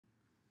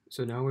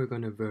So now we're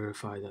going to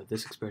verify that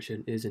this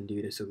expression is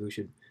indeed a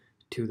solution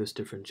to this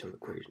differential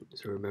equation.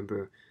 So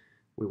remember,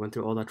 we went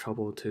through all that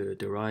trouble to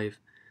derive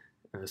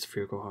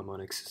spherical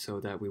harmonics so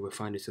that we would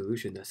find a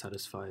solution that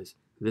satisfies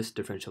this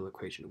differential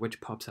equation,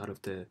 which pops out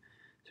of the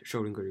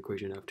Schrodinger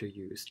equation after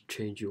you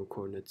change your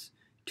coordinates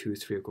to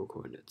spherical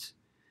coordinates.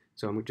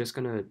 So I'm just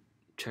going to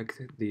check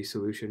the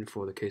solution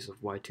for the case of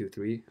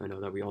y23. I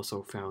know that we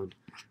also found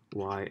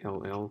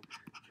YLL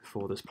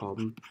for this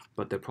problem,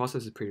 but the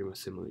process is pretty much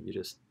similar. You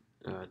just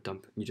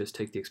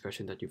take the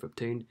expression that you've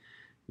obtained,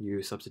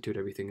 you substitute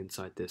everything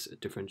inside this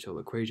differential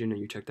equation,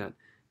 and you check that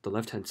the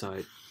left-hand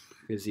side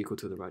is equal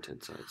to the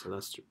right-hand side. So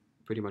that's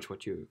pretty much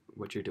what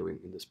you're doing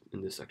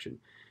in this section.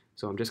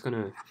 So I'm just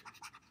gonna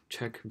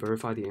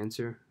verify the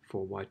answer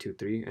for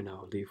y23, and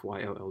I'll leave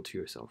YLL to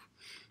yourself.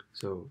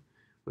 So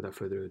without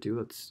further ado,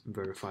 let's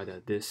verify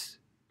that this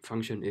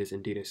function is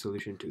indeed a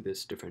solution to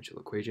this differential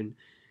equation.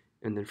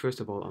 And then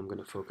first of all, I'm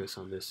going to focus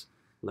on this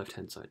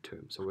left-hand side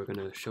term. So we're going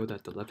to show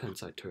that the left-hand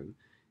side term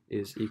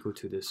is equal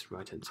to this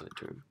right-hand side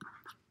term.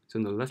 So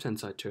in the left-hand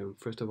side term,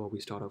 first of all, we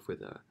start off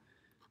with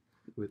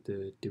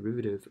the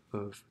derivative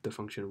of the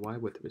function y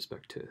with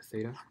respect to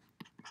theta.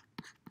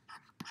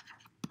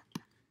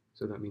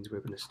 So that means we're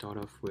going to start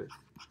off with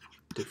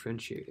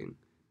differentiating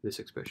this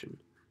expression.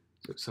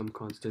 So some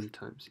constant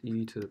times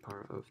e to the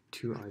power of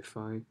 2I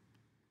phi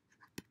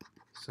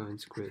sine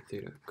squared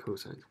theta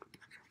cosine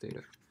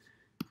theta.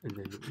 And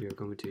then we are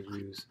going to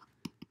use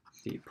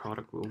the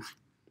product rule.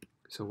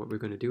 So what we're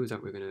going to do is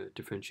that we're going to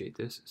differentiate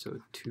this. So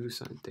 2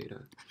 sine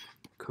theta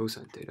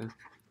cosine theta.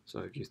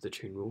 So I've used the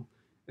chain rule.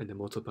 And then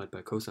multiplied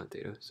by cosine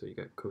theta. So you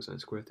get cosine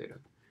squared theta.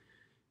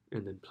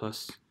 And then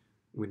plus,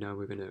 now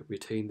we're going to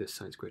retain this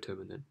sine squared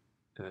term and then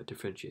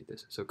differentiate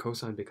this. So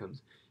cosine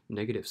becomes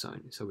negative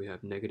sine. So we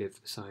have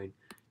negative sine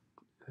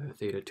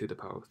theta to the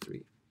power of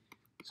 3.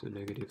 So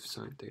negative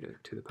sine theta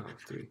to the power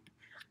of 3.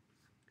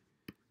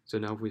 So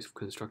now we've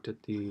constructed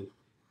the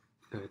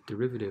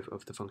derivative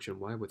of the function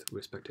y with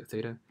respect to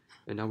theta,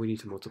 and now we need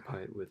to multiply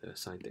it with a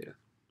sine theta.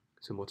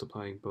 So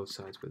multiplying both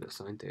sides with a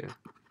sine theta,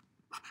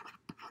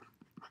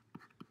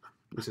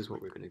 this is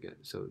what we're going to get.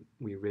 So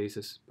we raise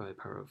this by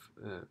power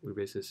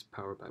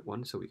by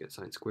 1, so we get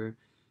sine squared,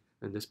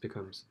 and this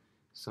becomes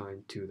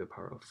sine to the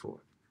power of 4.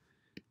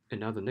 And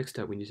now the next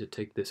step, we need to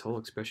take this whole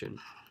expression,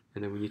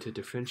 and then we need to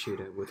differentiate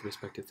it with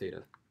respect to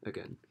theta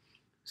again.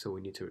 So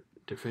we need to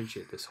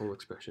differentiate this whole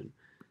expression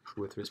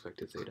with respect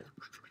to theta.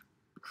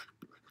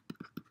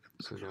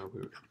 So now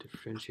we're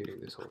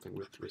differentiating this whole thing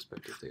with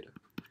respect to theta.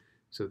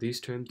 So these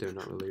terms, they're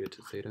not related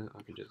to theta.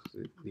 I can just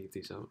leave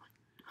these out.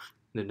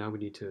 And then now we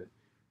need to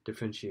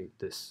differentiate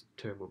this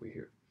term over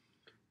here.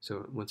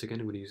 So once again,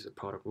 I'm going to use the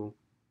product rule.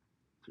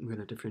 I'm going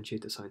to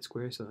differentiate the sine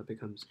square, so that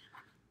becomes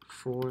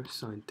 4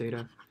 sine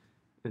theta.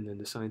 And then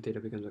the sine theta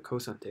becomes a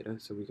cosine theta,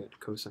 so we get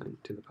cosine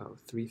to the power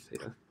of 3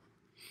 theta.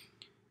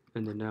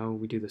 And then now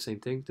we do the same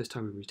thing. This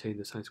time we retain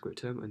the sine squared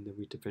term, and then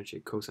we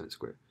differentiate cosine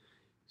squared.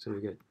 So we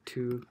get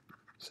 2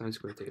 sine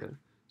squared theta.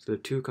 So the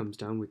 2 comes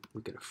down, we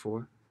get a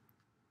 4.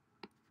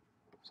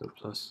 So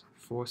plus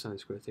 4 sine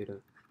squared theta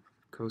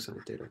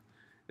cosine theta.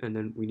 And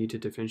then we need to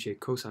differentiate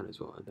cosine as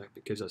well, and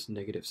that gives us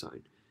negative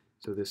sine.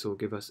 So this will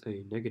give us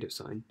a negative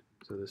sine.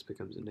 So this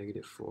becomes a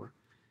negative 4.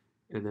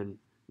 And then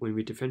when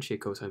we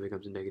differentiate cosine, it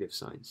becomes a negative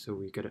sine. So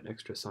we get an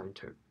extra sine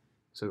term.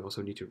 So we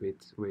also need to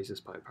raise this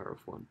by a power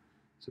of 1.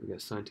 So we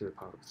get sine to the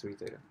power of 3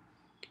 theta.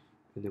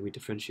 And then we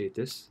differentiate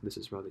this. This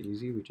is rather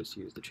easy. We just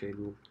use the chain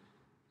rule.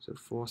 So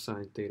 4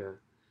 sine theta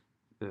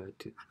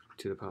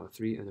to the power of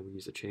 3, and then we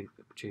use the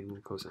chain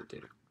rule cosine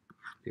theta,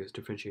 because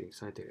differentiating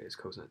sine theta is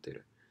cosine theta.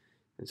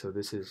 And so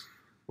this is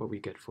what we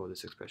get for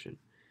this expression.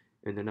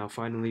 And then now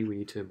finally we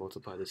need to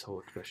multiply this whole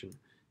expression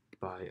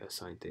by a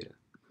sine theta.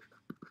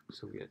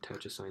 So we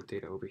attach a sine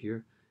theta over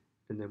here,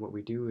 and then what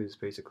we do is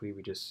basically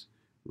we just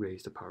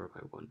raise the power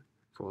by 1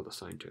 for all the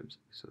sine terms.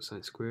 So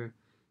sine squared,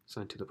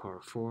 sine to the power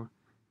of 4,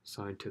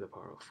 sine to the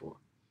power of 4.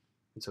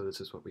 And so this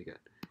is what we get.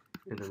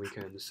 And then we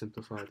can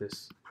simplify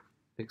this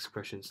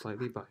expression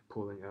slightly by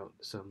pulling out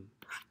some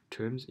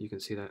terms. You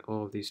can see that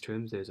all of these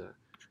terms, there's a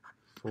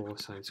 4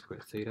 sine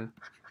squared theta,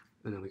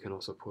 and then we can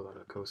also pull out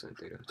a cosine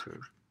theta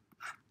term.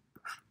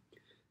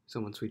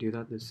 So once we do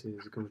that, this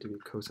is going to be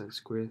cosine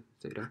squared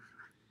theta.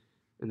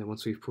 And then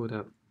once we've pulled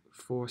out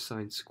 4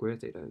 sine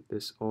squared theta,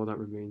 all that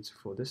remains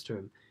for this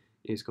term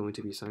is going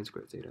to be sine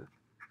squared theta.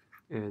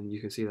 And you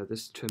can see that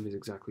this term is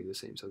exactly the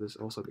same, so this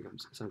also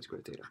becomes sine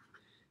squared theta.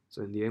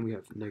 So in the end, we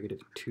have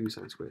negative 2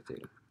 sine squared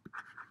theta.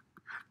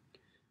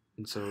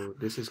 And so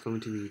this is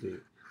going to be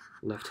the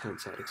left-hand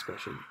side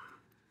expression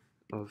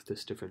of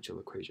this differential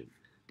equation.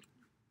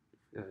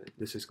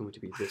 This is going to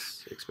be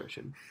this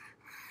expression.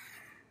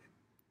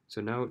 So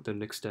now the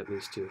next step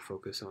is to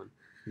focus on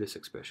this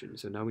expression.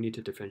 So now we need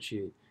to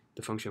differentiate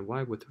the function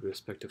y with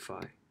respect to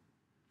phi.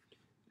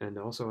 And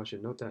also I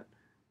should note that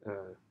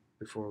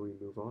before we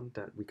move on,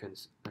 that we can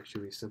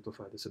actually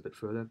simplify this a bit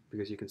further,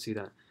 because you can see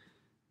that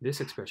this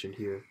expression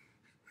here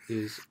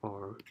is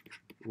our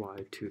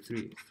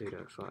y23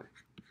 theta phi.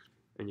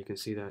 And you can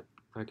see that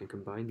I can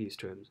combine these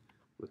terms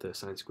with the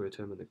sine squared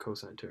term and the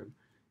cosine term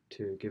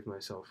to give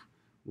myself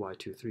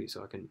y23.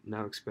 So I can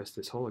now express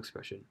this whole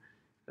expression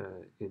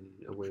in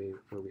a way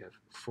where we have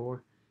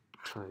 4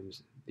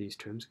 times these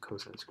terms,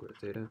 cosine squared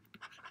theta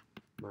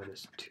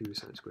minus 2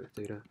 sine squared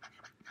theta,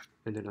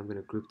 and then I'm going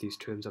to group these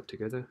terms up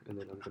together, and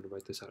then I'm going to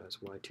write this out as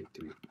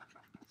y23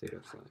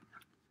 theta phi.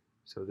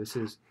 So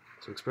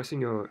expressing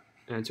your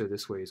answer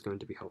this way is going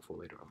to be helpful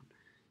later on.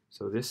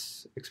 So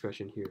this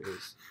expression here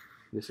is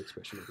this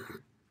expression over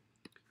here.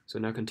 So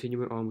now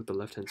continuing on with the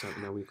left-hand side,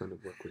 now we're going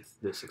to work with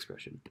this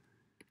expression.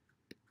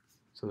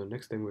 So the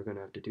next thing we're going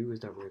to have to do is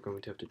that we're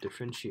going to have to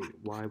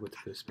differentiate y with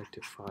respect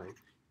to phi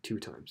 2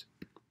 times.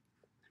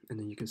 And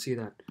then you can see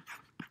that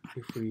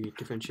if we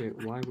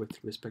differentiate y with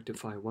respect to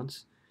phi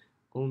once,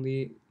 the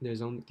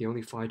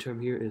only phi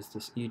term here is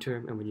this e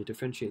term, and when you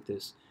differentiate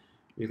this,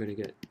 you're going to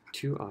get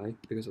 2i.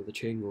 Because of the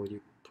chain rule,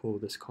 you pull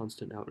this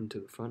constant out into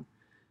the front,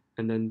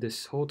 and then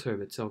this whole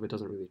term itself, it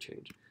doesn't really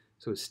change.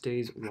 So it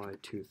stays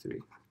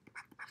y23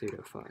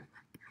 theta phi.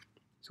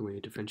 So when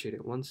you differentiate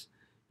it once,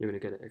 you're going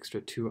to get an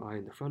extra 2i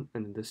in the front,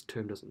 and then this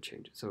term doesn't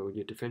change. So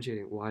you're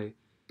differentiating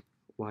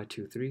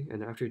y23,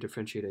 and after you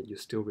differentiate it, you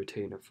still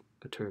retain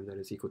a term that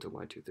is equal to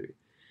y23.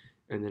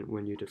 And then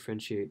when you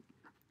differentiate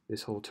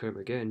this whole term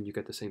again, you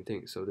get the same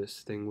thing. So this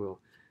thing will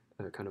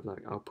kind of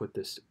like output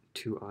this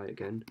 2i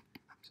again.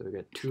 So we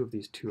get 2 of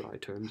these 2i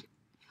terms,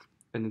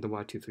 and then the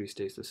y23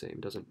 stays the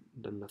same.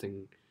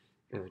 Nothing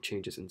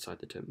changes inside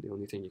the term. The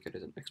only thing you get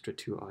is an extra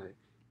 2i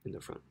in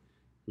the front.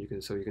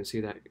 So you can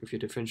see that if you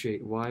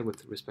differentiate y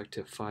with respect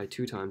to phi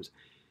 2 times,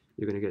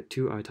 you're going to get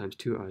 2i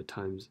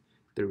times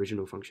the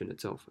original function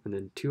itself, and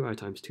then 2i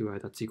times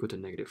 2i, that's equal to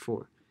negative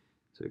 4.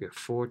 So you get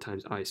 4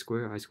 times I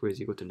squared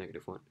is equal to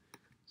negative 1.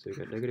 So you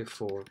get negative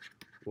 4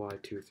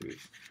 y23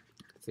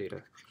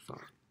 theta phi.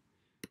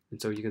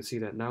 And so you can see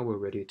that now we're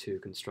ready to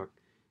construct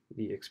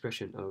the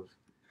expression of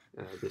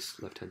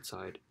this left-hand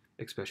side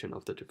expression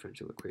of the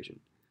differential equation.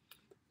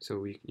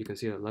 So you can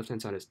see that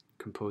left-hand side is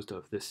composed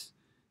of this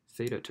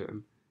theta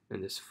term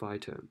and this phi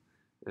term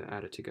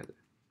added together.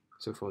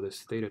 So for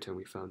this theta term,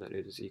 we found that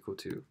it is equal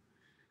to,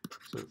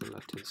 so the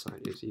left-hand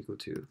side is equal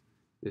to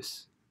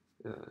this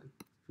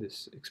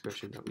this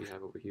expression that we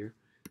have over here,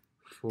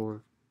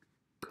 4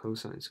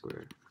 cosine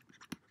squared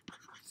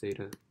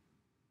theta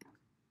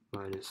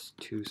minus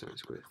 2 sine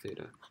squared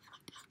theta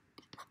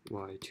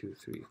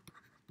y23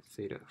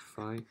 theta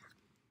phi.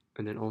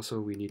 And then also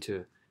we need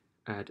to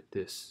add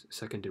this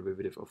second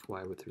derivative of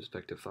y with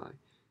respect to phi.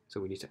 So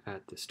we need to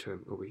add this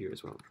term over here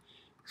as well.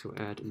 So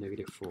add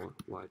negative 4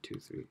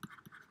 y23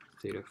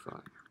 theta phi.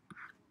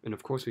 And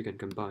of course we can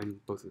combine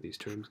both of these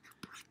terms.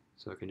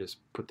 So I can just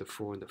put the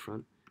 4 in the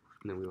front,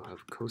 and then we will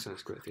have cosine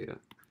squared theta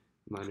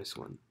minus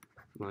 1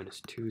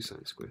 minus 2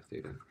 sine squared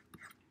theta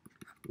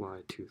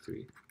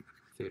y23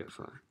 theta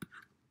phi.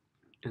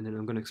 And then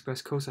I'm going to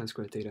express cosine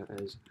squared theta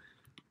as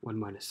 1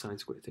 minus sine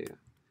squared theta.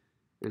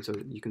 And so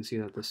you can see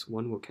that this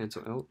 1 will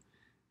cancel out,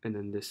 and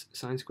then this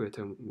sine squared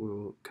term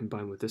will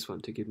combine with this one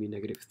to give me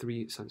negative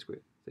 3 sine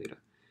squared theta.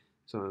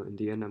 So in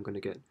the end, I'm going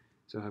to get,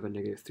 so I have a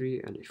negative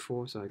 3 and a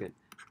 4, so I get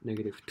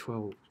negative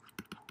 12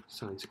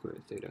 sine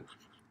squared theta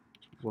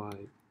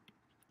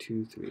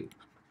y23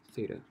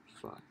 theta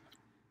phi.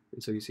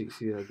 And so you see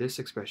that this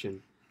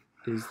expression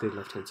is the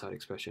left-hand side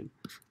expression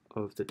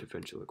of the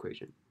differential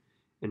equation.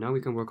 And now we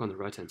can work on the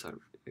right-hand side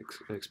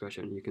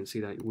expression. You can see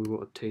that we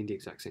will obtain the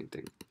exact same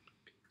thing.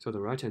 So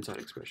the right-hand side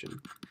expression,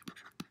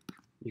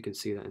 you can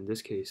see that in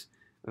this case,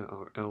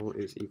 our L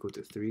is equal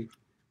to 3.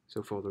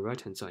 So for the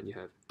right-hand side, you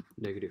have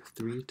negative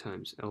 3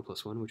 times L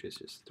plus 1, which is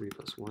just 3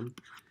 plus 1,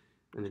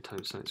 and then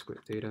times sine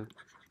squared theta,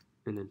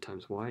 and then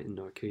times y. In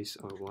our case,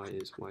 our y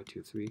is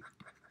y23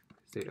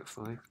 theta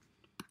phi.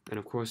 And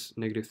of course,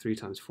 negative 3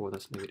 times 4,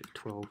 that's negative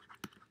 12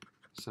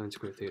 sine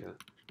squared theta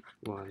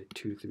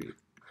y23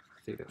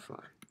 theta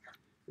phi.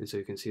 And so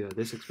you can see that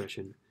this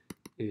expression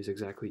is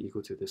exactly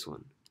equal to this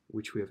one,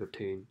 which we have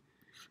obtained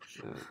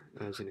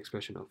as an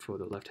expression for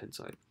the left-hand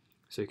side.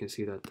 So you can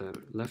see that the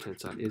left-hand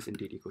side is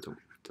indeed equal to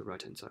the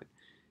right-hand side.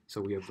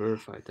 So we have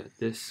verified that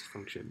this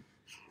function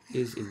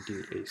is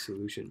indeed a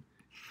solution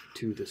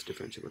to this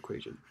differential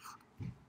equation.